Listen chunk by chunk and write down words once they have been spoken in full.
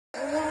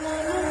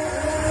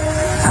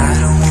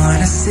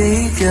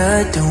savior,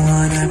 don't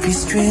wanna be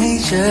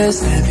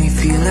strangers. Let me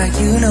feel like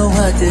you know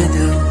what to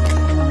do.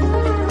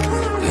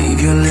 Leave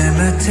your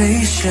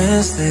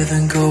limitations, live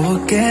and go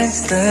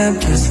against them.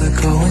 Just let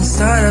go and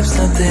start up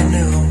something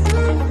new.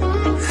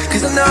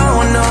 Cause I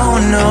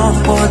know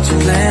what you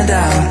planned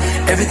out.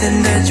 Everything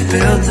that you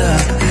built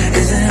up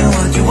isn't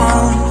what you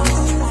want.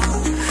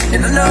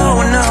 And I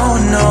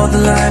know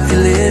the life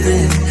you're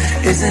living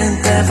isn't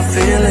that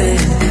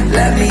fulfilling.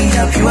 Let me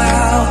help you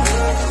out.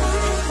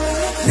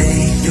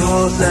 Lay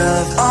your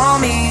love on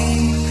me.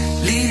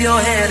 Leave your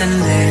head and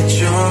let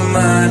your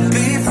mind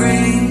be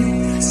free.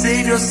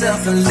 Save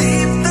yourself and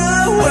leave the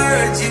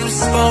words you've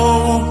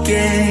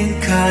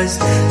spoken. Cause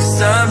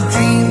some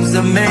dreams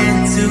are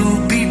meant to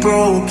be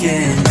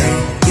broken. Lay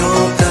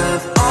your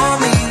love on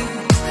me.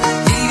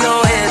 Leave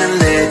your head and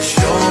let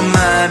your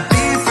mind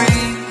be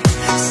free.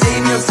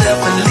 Save yourself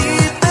and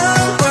leave the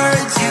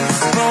words you've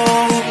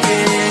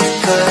spoken.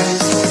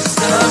 Cause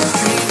some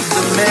dreams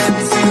are meant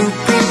to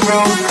be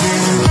broken.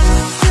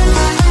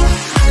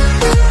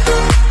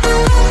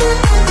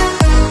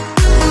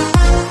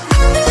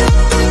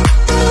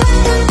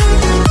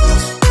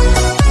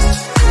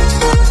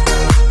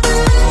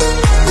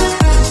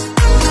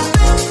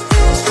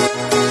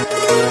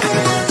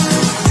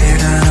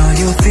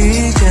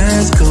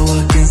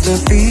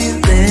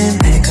 Feeling,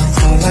 make them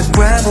fall like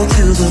gravel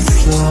to the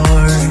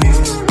floor.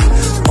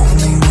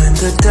 Only when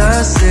the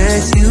dust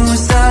sets, you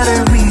start to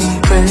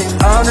regret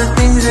all the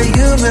things that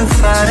you've been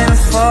fighting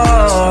for.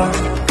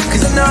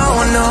 Cause I know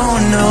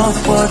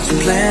what you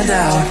planned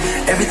out.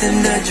 Everything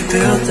that you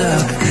built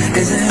up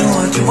isn't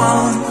what you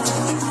want.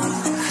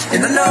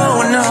 And I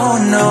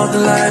know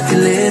the life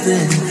you're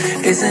living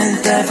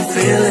isn't that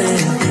fulfilling.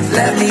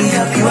 Let me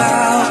help you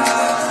out.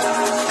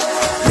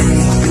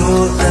 Leave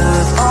your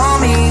love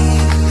on me.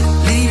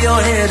 Your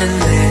head and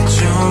let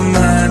your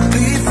mind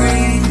be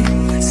free.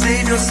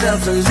 Save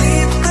yourself and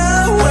leave the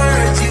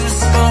words you've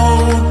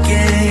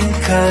spoken.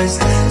 Cause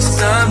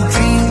some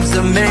dreams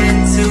are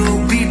meant to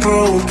be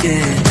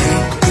broken.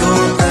 Take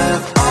your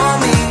love on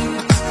me.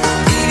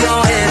 Leave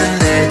your head and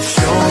let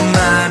your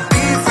mind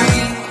be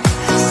free.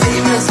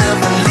 Save yourself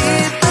and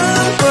leave the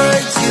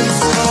words you've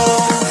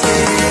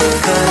spoken.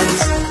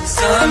 Cause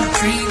some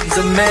dreams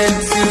are meant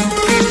to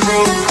be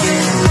broken.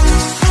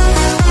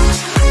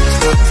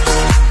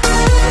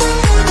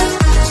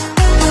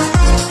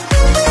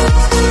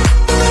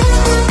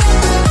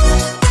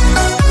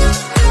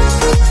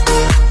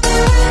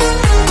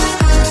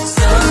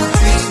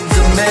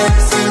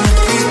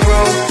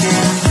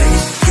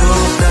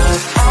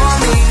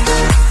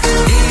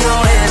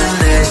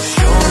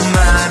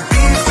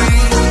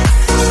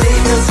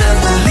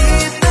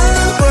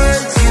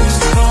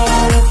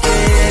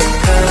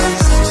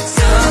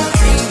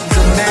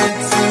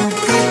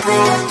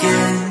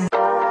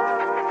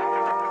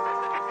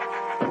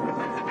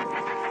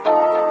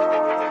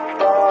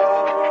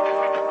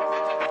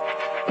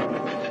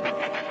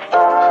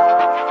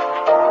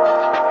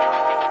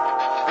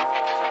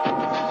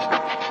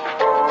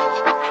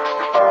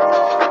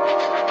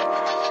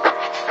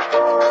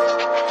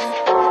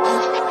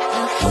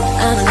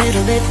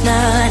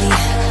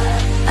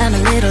 I'm a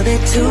little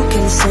bit too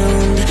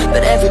consumed,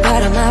 but every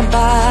part of my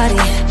body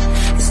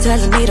is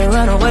telling me to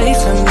run away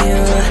from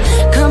you.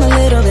 Come a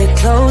little bit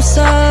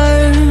closer,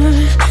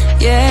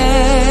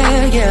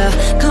 yeah.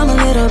 Come a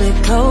little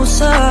bit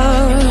closer,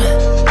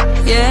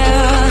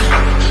 yeah.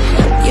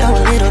 You're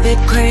a little bit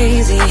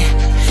crazy.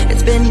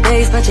 It's been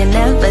days, but you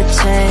never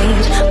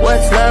change.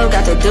 What's love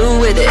got to do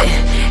with it?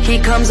 He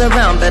comes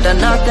around, better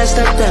knock that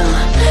stuff down.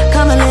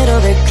 Come a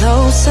little bit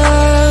closer,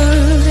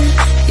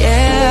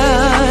 yeah.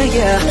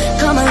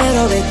 Come a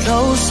little bit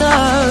closer,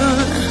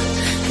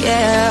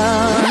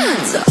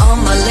 yeah. So all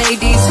my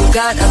ladies who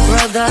got a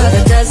brother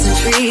that doesn't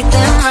treat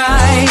them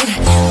right,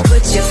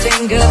 put your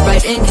finger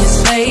right in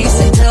his face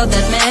and tell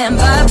that man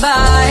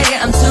bye-bye.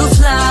 I'm too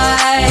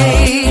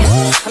fly,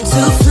 I'm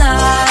too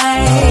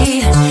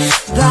fly.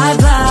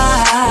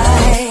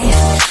 Bye-bye,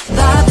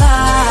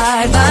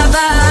 bye-bye,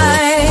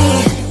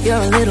 bye-bye.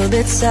 You're a little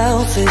bit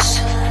selfish.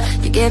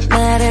 You get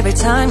mad every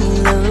time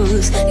you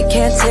lose. You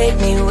can't take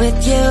me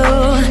with you.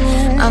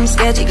 I'm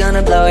scared you're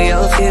gonna blow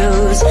your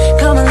fuse.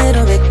 Come a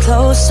little bit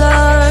closer,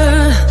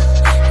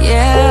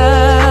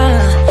 yeah.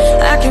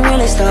 I can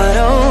really start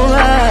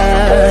over,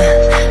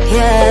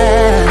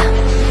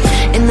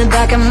 yeah. In the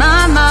back of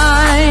my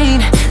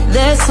mind,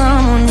 there's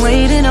someone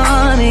waiting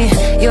on me.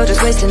 You're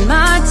just wasting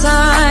my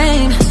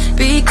time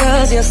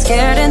because you're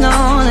scared and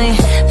lonely.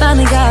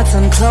 Finally got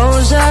some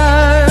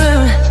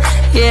closure,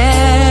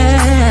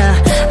 yeah.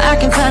 I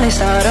can finally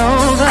start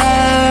over,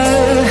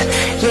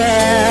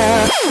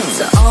 yeah.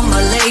 So all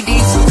my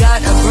ladies who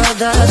got a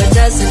brother that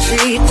doesn't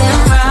treat them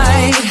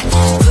right,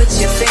 put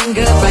your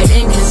finger right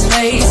in his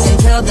face and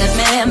tell that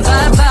man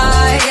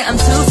bye-bye. I'm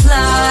too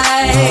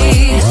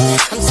fly,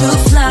 I'm too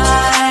fly.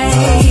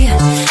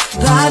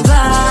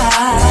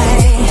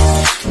 Bye-bye,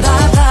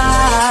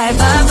 bye-bye,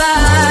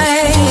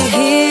 bye-bye.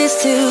 Here's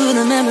to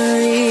the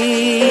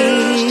memories.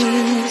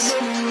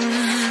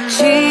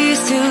 Cheers.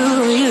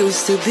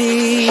 used to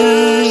be.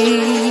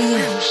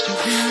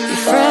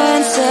 Your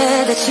friend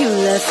said that you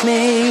left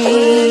me.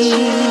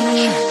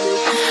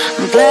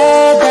 I'm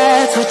glad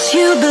that's what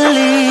you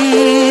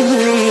believe.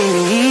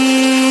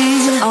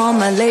 To all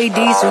my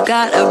ladies who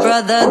got a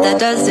brother that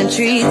doesn't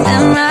treat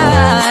them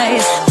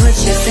right, put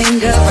your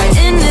finger right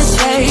in his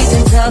face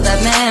and tell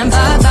that man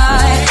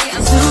bye-bye.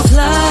 I'm too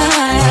fly,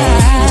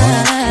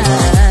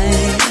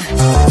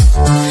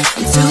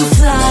 I'm too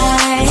fly.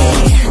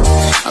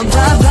 Oh,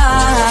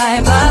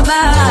 bye-bye,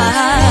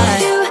 bye-bye.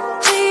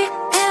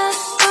 U-T-L-I,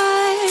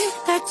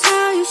 that's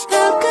how you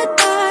spell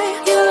goodbye.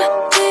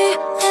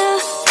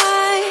 U-T-L-I,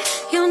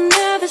 you'll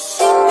never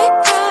see me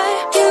cry.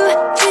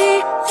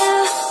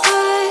 U-T-L-I,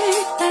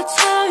 that's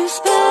how you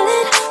spell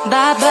it.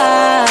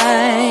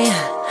 Bye-bye,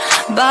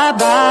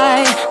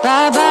 bye-bye,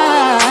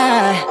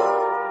 bye-bye.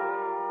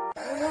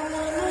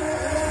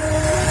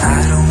 I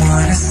don't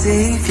wanna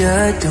save ya,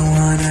 don't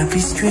wanna be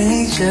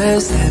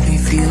strangers. Let me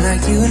feel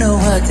like you know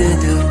what to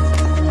do.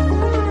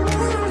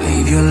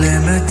 Leave your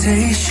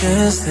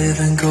limitations, live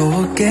and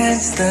go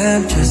against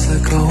them. Just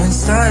let go and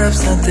start up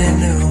something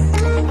new.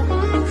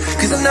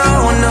 Cause I know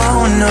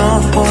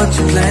what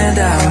you planned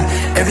out.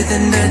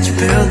 Everything that you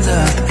built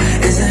up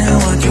isn't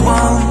what you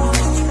want.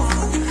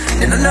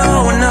 And I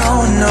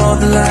know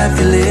the life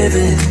you're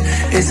living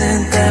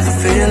isn't that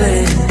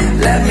fulfilling.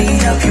 Let me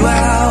help you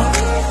out.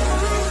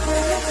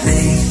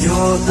 Lay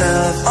your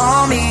love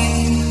on me,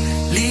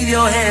 leave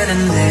your head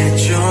and let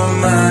your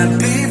mind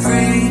be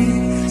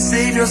free.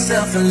 Save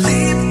yourself and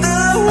leave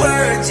the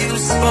words you've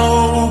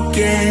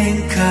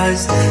spoken.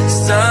 Cause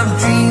some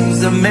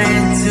dreams are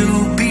meant to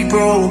be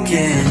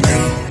broken.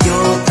 Lay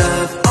your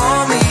love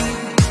on me,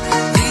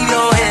 leave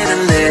your head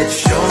and let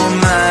your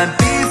mind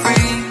be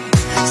free.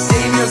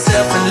 Save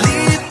yourself and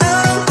leave the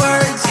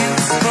words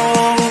you've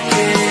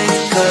spoken.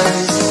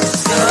 Cause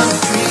some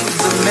dreams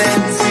are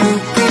meant to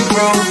be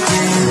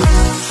broken.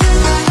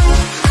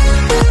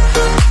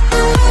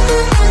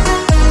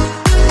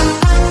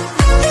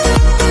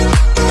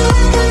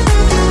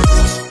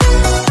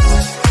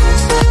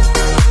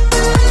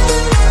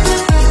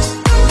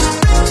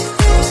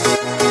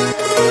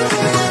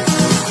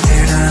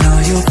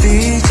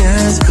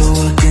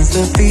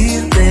 The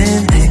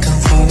feeling, make them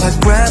fall like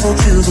gravel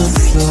to the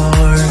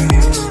floor.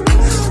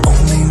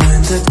 Only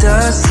when the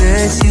dust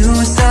sets, you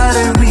start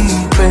to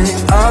regret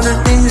all the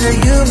things that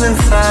you've been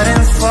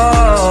fighting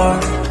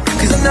for.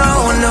 Cause I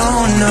know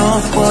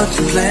what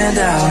you planned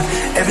out.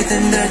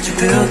 Everything that you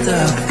built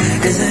up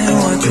isn't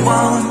what you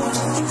want.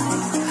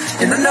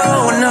 And I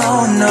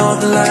know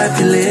the life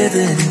you're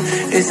living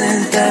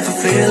isn't that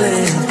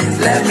fulfilling.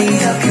 Let me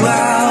help you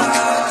out.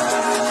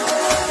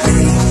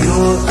 Lay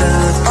your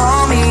love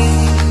on me,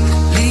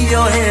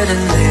 your head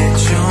and let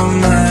your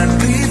mind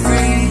be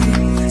free.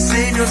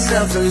 Save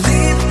yourself and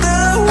leave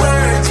the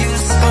words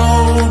you've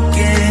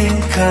spoken.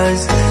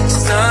 Cause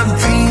some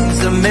dreams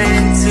are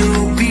meant to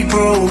be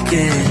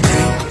broken.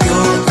 Take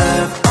your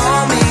love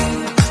on me,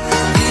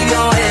 leave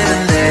your head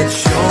and let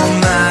your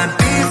mind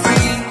be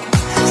free.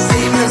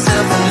 Save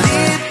yourself and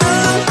leave the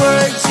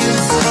words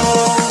you've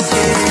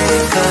spoken.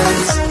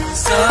 Cause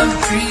some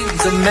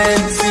dreams are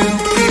meant to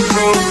be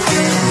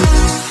broken.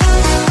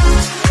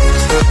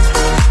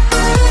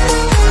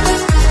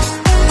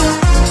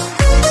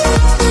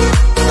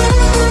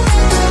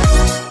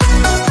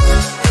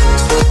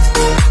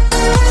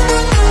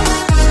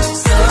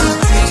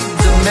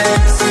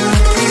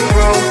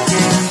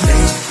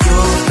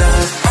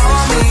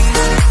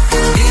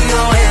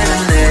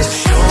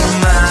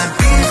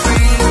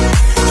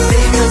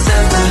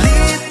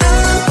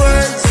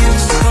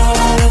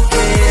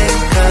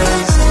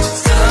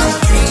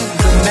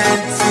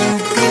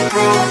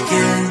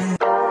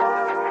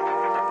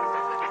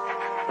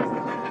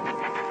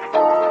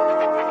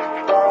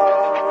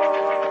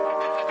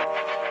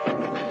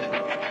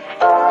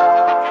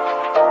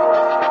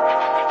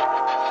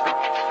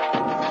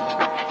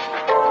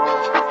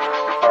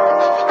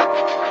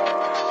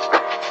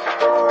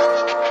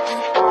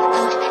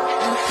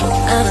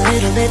 I'm a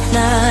little bit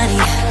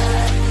naughty,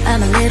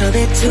 I'm a little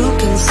bit too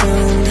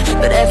consumed,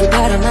 but every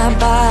part of my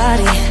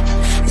body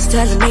is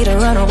telling me to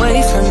run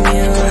away from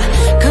you.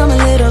 Come a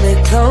little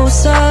bit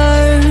closer,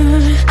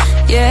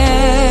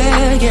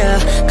 yeah,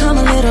 come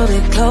a little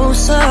bit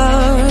closer,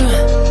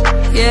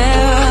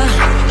 yeah.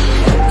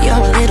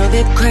 You're a little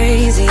bit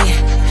crazy,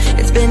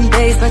 it's been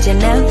days but you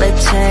never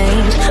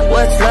change.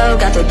 What's love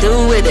got to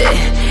do with it?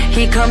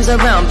 He comes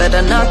around,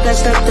 better knock that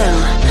stuff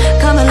down.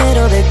 Come a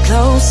little bit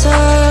closer,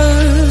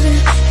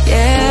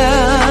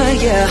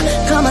 yeah,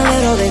 come a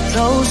little bit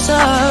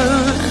closer,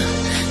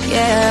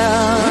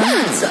 yeah.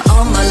 To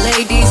all my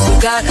ladies who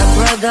got a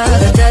brother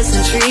that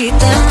doesn't treat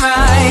them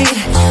right,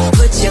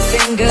 put your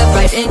finger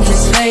right in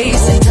his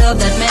face and tell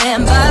that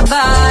man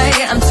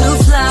bye-bye. I'm too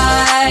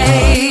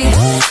fly,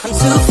 I'm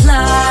too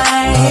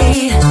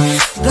fly.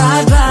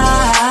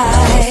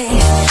 Bye-bye,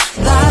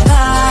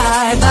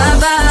 bye-bye,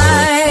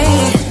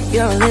 bye-bye.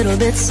 You're a little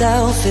bit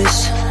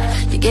selfish,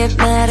 you get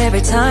mad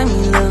every time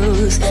you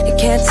lose. You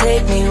can't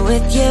take me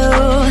with you.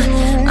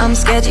 I'm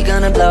scared you're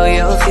gonna blow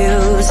your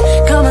fuse.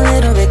 Come a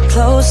little bit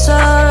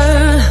closer.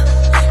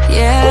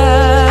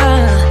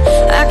 Yeah,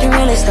 I can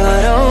really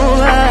start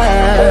over.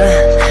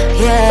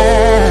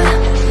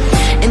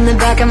 Yeah, in the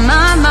back of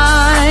my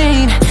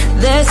mind,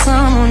 there's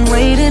someone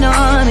waiting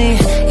on me.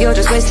 You're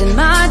just wasting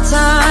my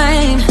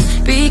time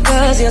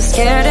because you're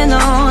scared and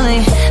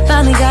lonely.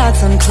 Finally got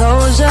some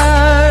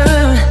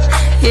closure.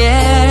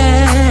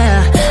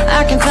 Yeah,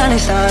 I can finally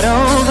start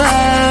over.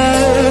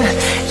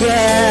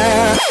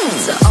 Yeah.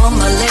 So all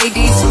my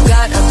ladies who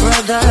got a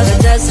brother that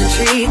doesn't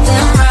treat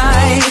them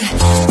right,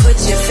 put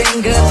your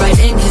finger right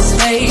in his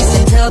face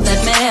and tell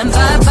that man